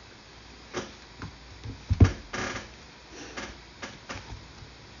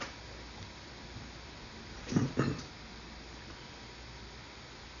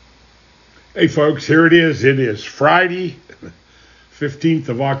Hey folks, here it is. It is Friday, 15th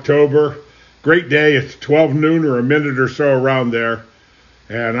of October. Great day. It's 12 noon or a minute or so around there.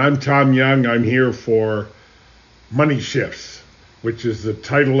 And I'm Tom Young. I'm here for Money Shifts, which is the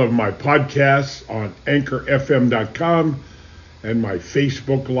title of my podcast on anchorfm.com and my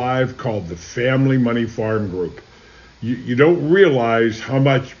Facebook Live called the Family Money Farm Group. You don't realize how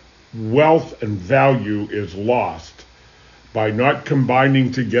much wealth and value is lost by not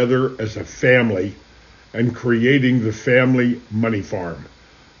combining together as a family and creating the family money farm.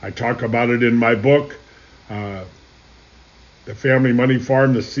 I talk about it in my book, The Family Money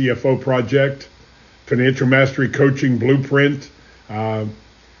Farm, the CFO Project, Financial Mastery Coaching Blueprint. It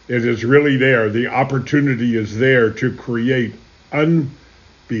is really there. The opportunity is there to create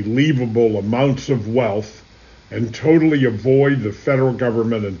unbelievable amounts of wealth and totally avoid the federal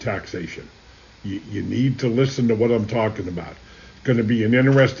government and taxation. You need to listen to what I'm talking about. It's going to be an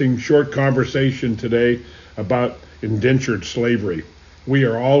interesting short conversation today about indentured slavery. We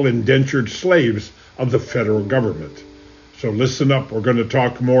are all indentured slaves of the federal government. So listen up, we're going to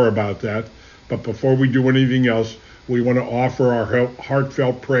talk more about that. But before we do anything else, we want to offer our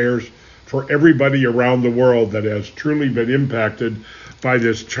heartfelt prayers for everybody around the world that has truly been impacted by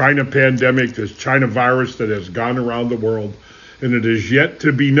this China pandemic, this China virus that has gone around the world. And it is yet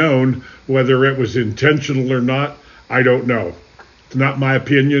to be known whether it was intentional or not. I don't know. It's not my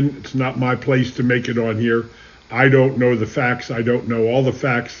opinion. It's not my place to make it on here. I don't know the facts. I don't know all the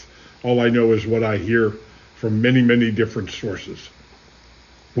facts. All I know is what I hear from many, many different sources.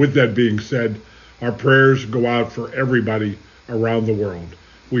 With that being said, our prayers go out for everybody around the world.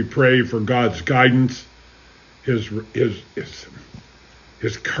 We pray for God's guidance, his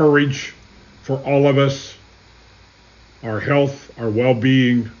courage for all of us, our health, our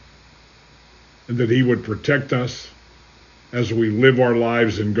well-being, and that he would protect us as we live our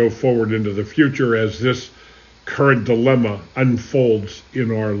lives and go forward into the future as this current dilemma unfolds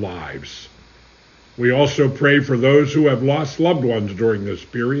in our lives. We also pray for those who have lost loved ones during this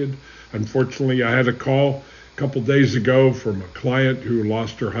period. Unfortunately, I had a call a couple days ago from a client who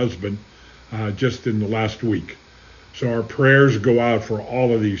lost her husband just in the last week. So our prayers go out for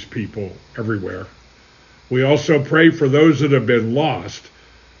all of these people everywhere. We also pray for those that have been lost,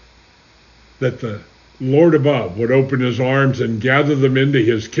 that the Lord above would open his arms and gather them into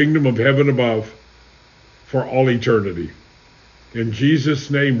his kingdom of heaven above for all eternity. In Jesus'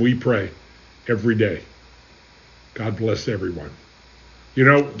 name we pray every day. God bless everyone. You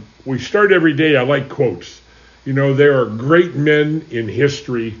know, we start every day, I like quotes. You know, there are great men in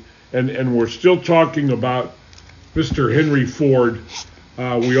history, and we're still talking about Mr. Henry Ford.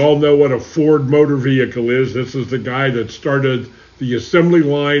 We all know what a Ford motor vehicle is. This is the guy that started the assembly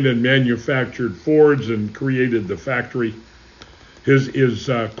line and manufactured Fords and created the factory. His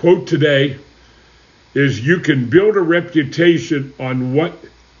quote today is, "You can build a reputation on what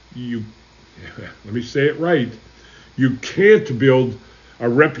you," let me say it right, "you can't build a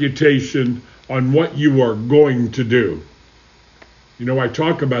reputation on what you are going to do." You know, I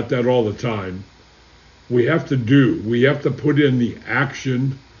talk about that all the time. We have to put in the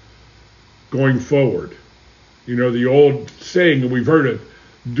action going forward. You know, the old saying, and we've heard it,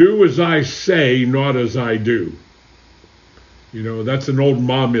 do as I say, not as I do. You know, that's an old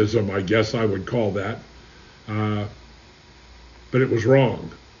momism, I guess I would call that. But it was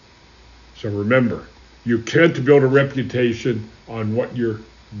wrong. So remember, you can't build a reputation on what you're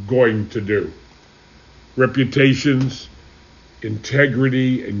going to do. Reputations,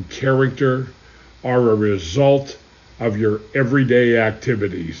 integrity, and character are a result of your everyday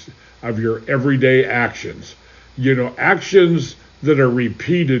activities, of your everyday actions. You know, actions that are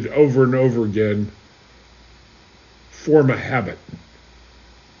repeated over and over again form a habit.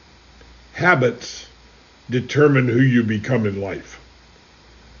 Habits determine who you become in life.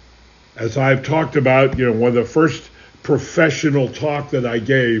 As I've talked about, you know, one of the first professional talk that I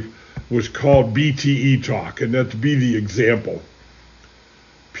gave was called BTE talk, and that's be the example.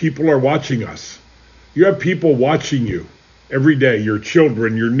 People are watching us. You have people watching you every day, your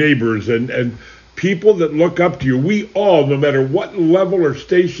children, your neighbors, and people that look up to you. We all, no matter what level or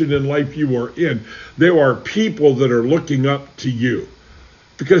station in life you are in, there are people that are looking up to you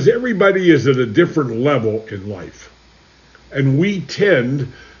because everybody is at a different level in life. And we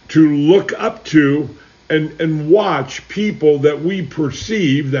tend to look up to and watch people that we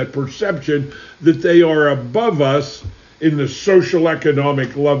perceive, that perception that they are above us in the social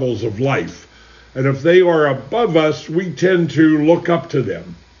economic levels of life. And if they are above us, we tend to look up to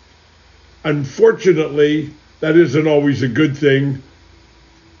them. Unfortunately, that isn't always a good thing,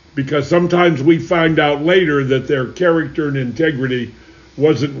 because sometimes we find out later that their character and integrity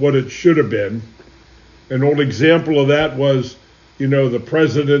wasn't what it should have been. An old example of that was,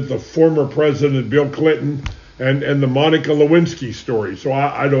 the former president, Bill Clinton, and the Monica Lewinsky story. So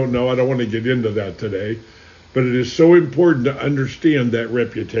I don't know. I don't want to get into that today. But it is so important to understand that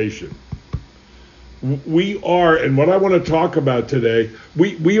reputation. We are, and what I want to talk about today,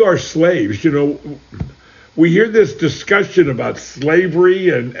 we are slaves. We hear this discussion about slavery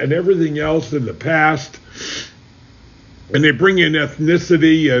and everything else in the past. And they bring in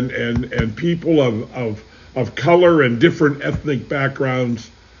ethnicity and people of color and different ethnic backgrounds.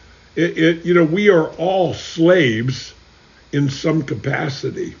 We are all slaves in some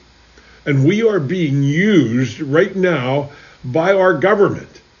capacity. And we are being used right now by our government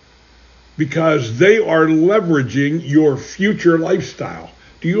because they are leveraging your future lifestyle.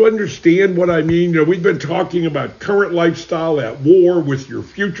 Do you understand what I mean? We've been talking about current lifestyle at war with your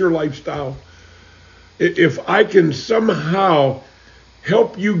future lifestyle. If I can somehow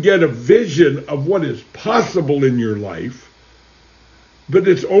help you get a vision of what is possible in your life, but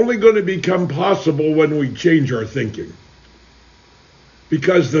it's only going to become possible when we change our thinking.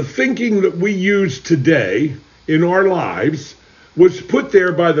 Because the thinking that we use today in our lives was put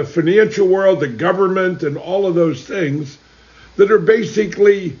there by the financial world, the government, and all of those things that are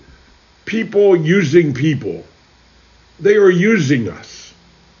basically people using people. They are using us.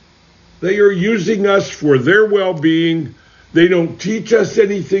 They are using us for their well-being. They don't teach us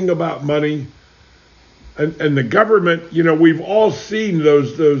anything about money. And the government, we've all seen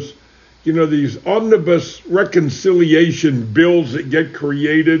those these omnibus reconciliation bills that get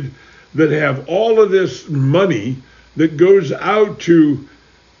created that have all of this money that goes out to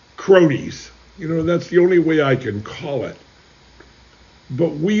cronies. That's the only way I can call it.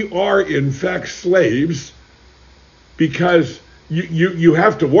 But we are in fact slaves because you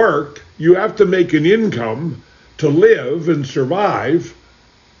have to work, you have to make an income to live and survive.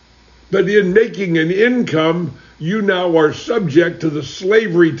 But in making an income, you now are subject to the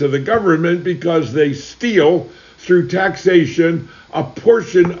slavery to the government because they steal through taxation a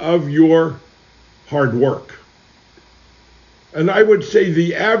portion of your hard work. And I would say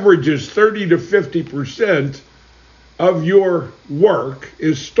the average is 30 to 50% of your work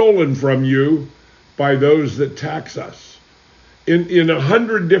is stolen from you by those that tax us. In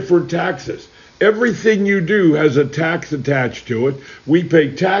 100 different taxes. Everything you do has a tax attached to it. We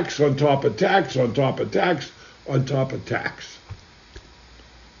pay tax on top of tax on top of tax on top of tax.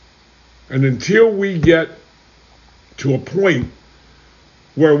 And until we get to a point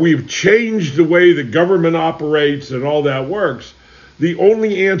where we've changed the way the government operates and all that works, the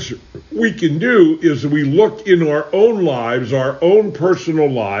only answer we can do is we look in our own lives, our own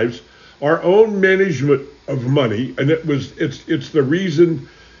personal lives, our own management of money. And it's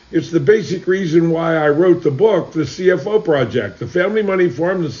the basic reason why I wrote the book, The CFO Project, the Family Money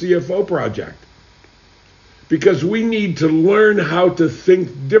Farm, the CFO Project. Because we need to learn how to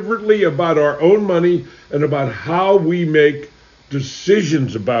think differently about our own money and about how we make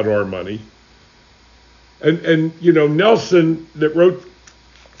decisions about our money. And Nelson, that wrote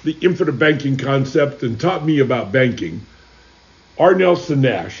The Infinite Banking Concept and taught me about banking, R. Nelson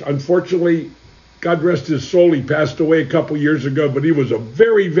Nash, unfortunately, God rest his soul, he passed away a couple years ago, but he was a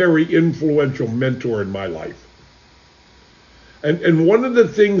very, very influential mentor in my life. And one of the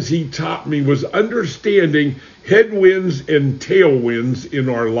things he taught me was understanding headwinds and tailwinds in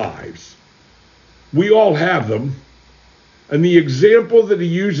our lives. We all have them. And the example that he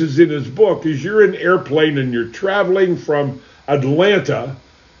uses in his book is you're in an airplane and you're traveling from Atlanta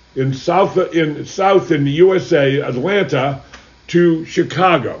in south in the USA, Atlanta, to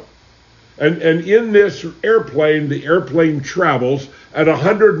Chicago. And in this airplane, the airplane travels at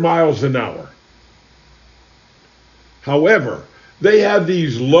 100 miles an hour. However, they have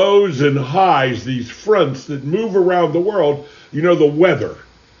these lows and highs, these fronts that move around the world, the weather.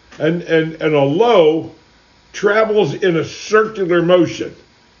 And a low travels in a circular motion,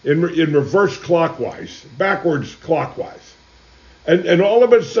 in reverse clockwise, backwards clockwise. And all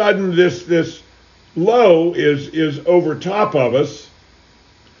of a sudden this low is over top of us.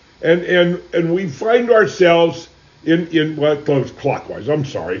 And we find ourselves in clockwise. I'm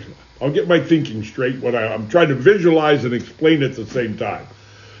sorry. I'll get my thinking straight when I'm trying to visualize and explain at the same time.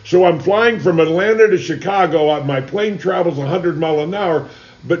 So I'm flying from Atlanta to Chicago. My plane travels 100 miles an hour,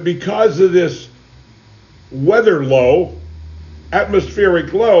 but because of this weather low,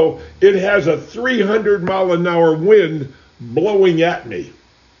 atmospheric low, it has a 300 mile an hour wind blowing at me.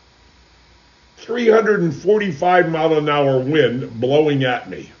 345 mile an hour wind blowing at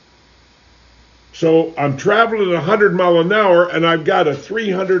me. So I'm traveling at 100 mile an hour and I've got a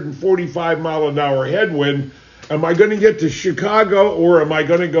 345 mile an hour headwind, Am I going to get to Chicago or am I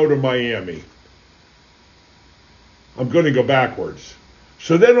going to go to Miami? I'm going to go backwards.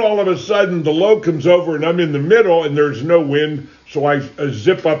 So then all of a sudden the low comes over and I'm in the middle and there's no wind, so I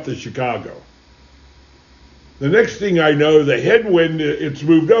zip up to Chicago. The next thing I know, the headwind, it's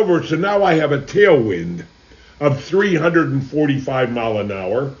moved over, so now I have a tailwind of 345 mile an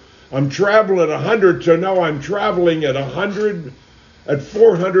hour. I'm traveling at 100, so now I'm traveling at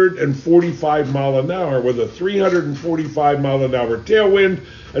 445 mile an hour with a 345 mile an hour tailwind,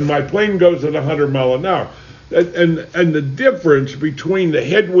 and my plane goes at 100 mile an hour. And the difference between the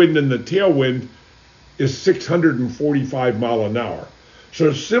headwind and the tailwind is 645 mile an hour.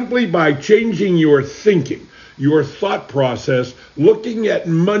 So simply by changing your thinking, your thought process, looking at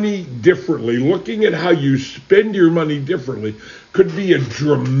money differently, looking at how you spend your money differently, could be a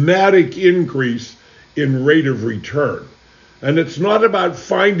dramatic increase in rate of return. And it's not about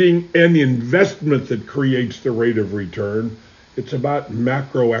finding an investment that creates the rate of return. It's about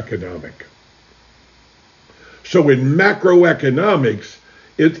macroeconomic. So in macroeconomics,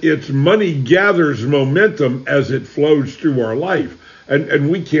 it's money gathers momentum as it flows through our life. And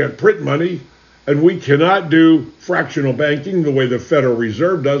we can't print money, and we cannot do fractional banking the way the Federal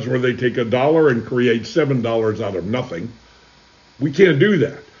Reserve does, where they take $1 and create $7 out of nothing. We can't do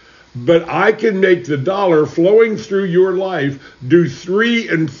that. But I can make the dollar flowing through your life do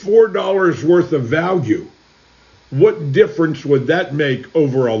 $3 and $4 worth of value. What difference would that make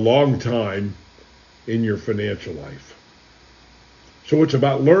over a long time in your financial life? So it's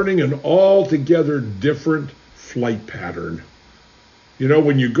about learning an altogether different flight pattern. You know,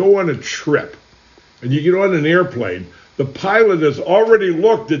 when you go on a trip and you get on an airplane, the pilot has already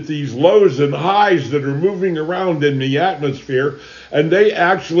looked at these lows and highs that are moving around in the atmosphere, and they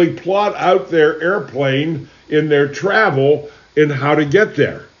actually plot out their airplane in their travel in how to get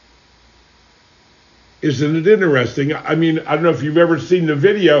there. Isn't it interesting? I mean, I don't know if you've ever seen the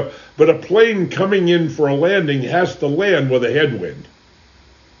video, but a plane coming in for a landing has to land with a headwind.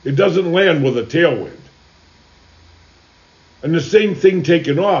 It doesn't land with a tailwind. And the same thing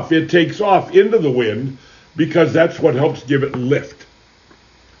taking off. It takes off into the wind because that's what helps give it lift.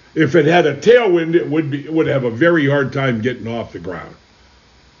 If it had a tailwind, it would have a very hard time getting off the ground.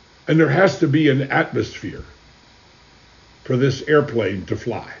 And there has to be an atmosphere for this airplane to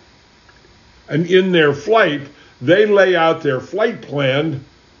fly. And in their flight, they lay out their flight plan,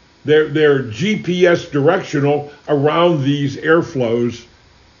 their GPS directional around these airflows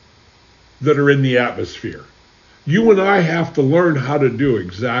that are in the atmosphere. You and I have to learn how to do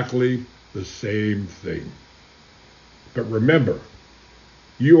exactly the same thing. But remember,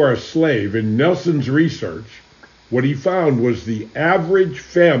 you are a slave. In Nelson's research, what he found was the average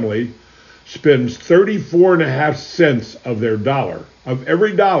family spends 34.5 cents of their dollar, of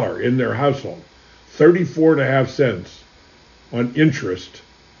every dollar in their household, 34.5 cents on interest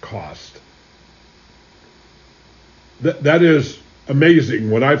cost. That is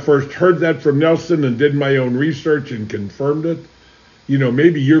amazing. When I first heard that from Nelson and did my own research and confirmed it, you know,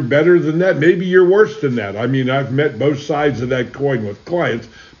 maybe you're better than that. Maybe you're worse than that. I mean, I've met both sides of that coin with clients,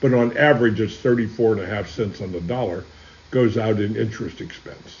 but on average, it's 34.5 cents on the dollar goes out in interest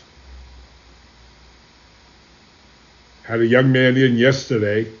expense. Had a young man in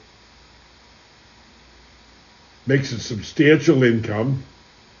yesterday, makes a substantial income,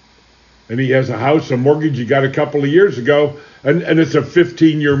 and he has a house, a mortgage he got a couple of years ago, and it's a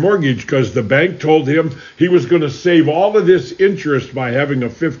 15-year mortgage because the bank told him he was going to save all of this interest by having a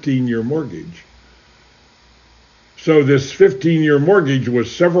 15-year mortgage. So this 15-year mortgage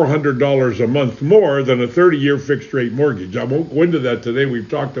was several $100s a month more than a 30-year fixed-rate mortgage. I won't go into that today. We've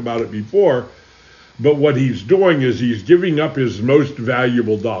talked about it before. But what he's doing is he's giving up his most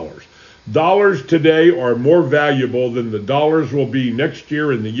valuable dollars. Dollars today are more valuable than the dollars will be next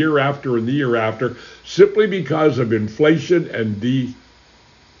year and the year after and the year after, simply because of inflation and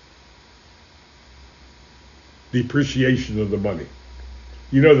depreciation of the money.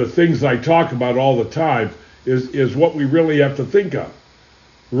 You know, the things I talk about all the time is what we really have to think of.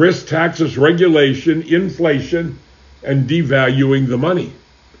 Risk, taxes, regulation, inflation, and devaluing the money.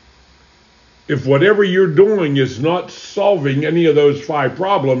 If whatever you're doing is not solving any of those 5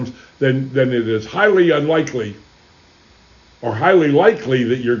 problems, then it is highly unlikely or highly likely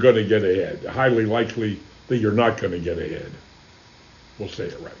that you're going to get ahead. Highly likely that you're not going to get ahead. We'll say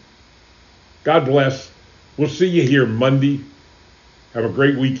it right. God bless. We'll see you here Monday. Have a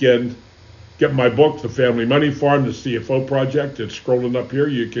great weekend. Get my book, The Family Money Farm, The CFO Project. It's scrolling up here.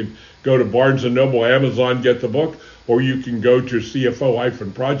 You can go to Barnes & Noble, Amazon, get the book, or you can go to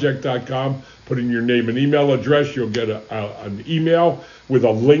cfo-project.com, put in your name and email address. You'll get an email with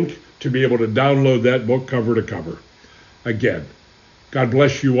a link to be able to download that book cover to cover. Again, God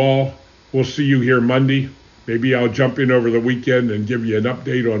bless you all. We'll see you here Monday. Maybe I'll jump in over the weekend and give you an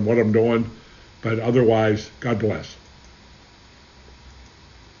update on what I'm doing. But otherwise, God bless.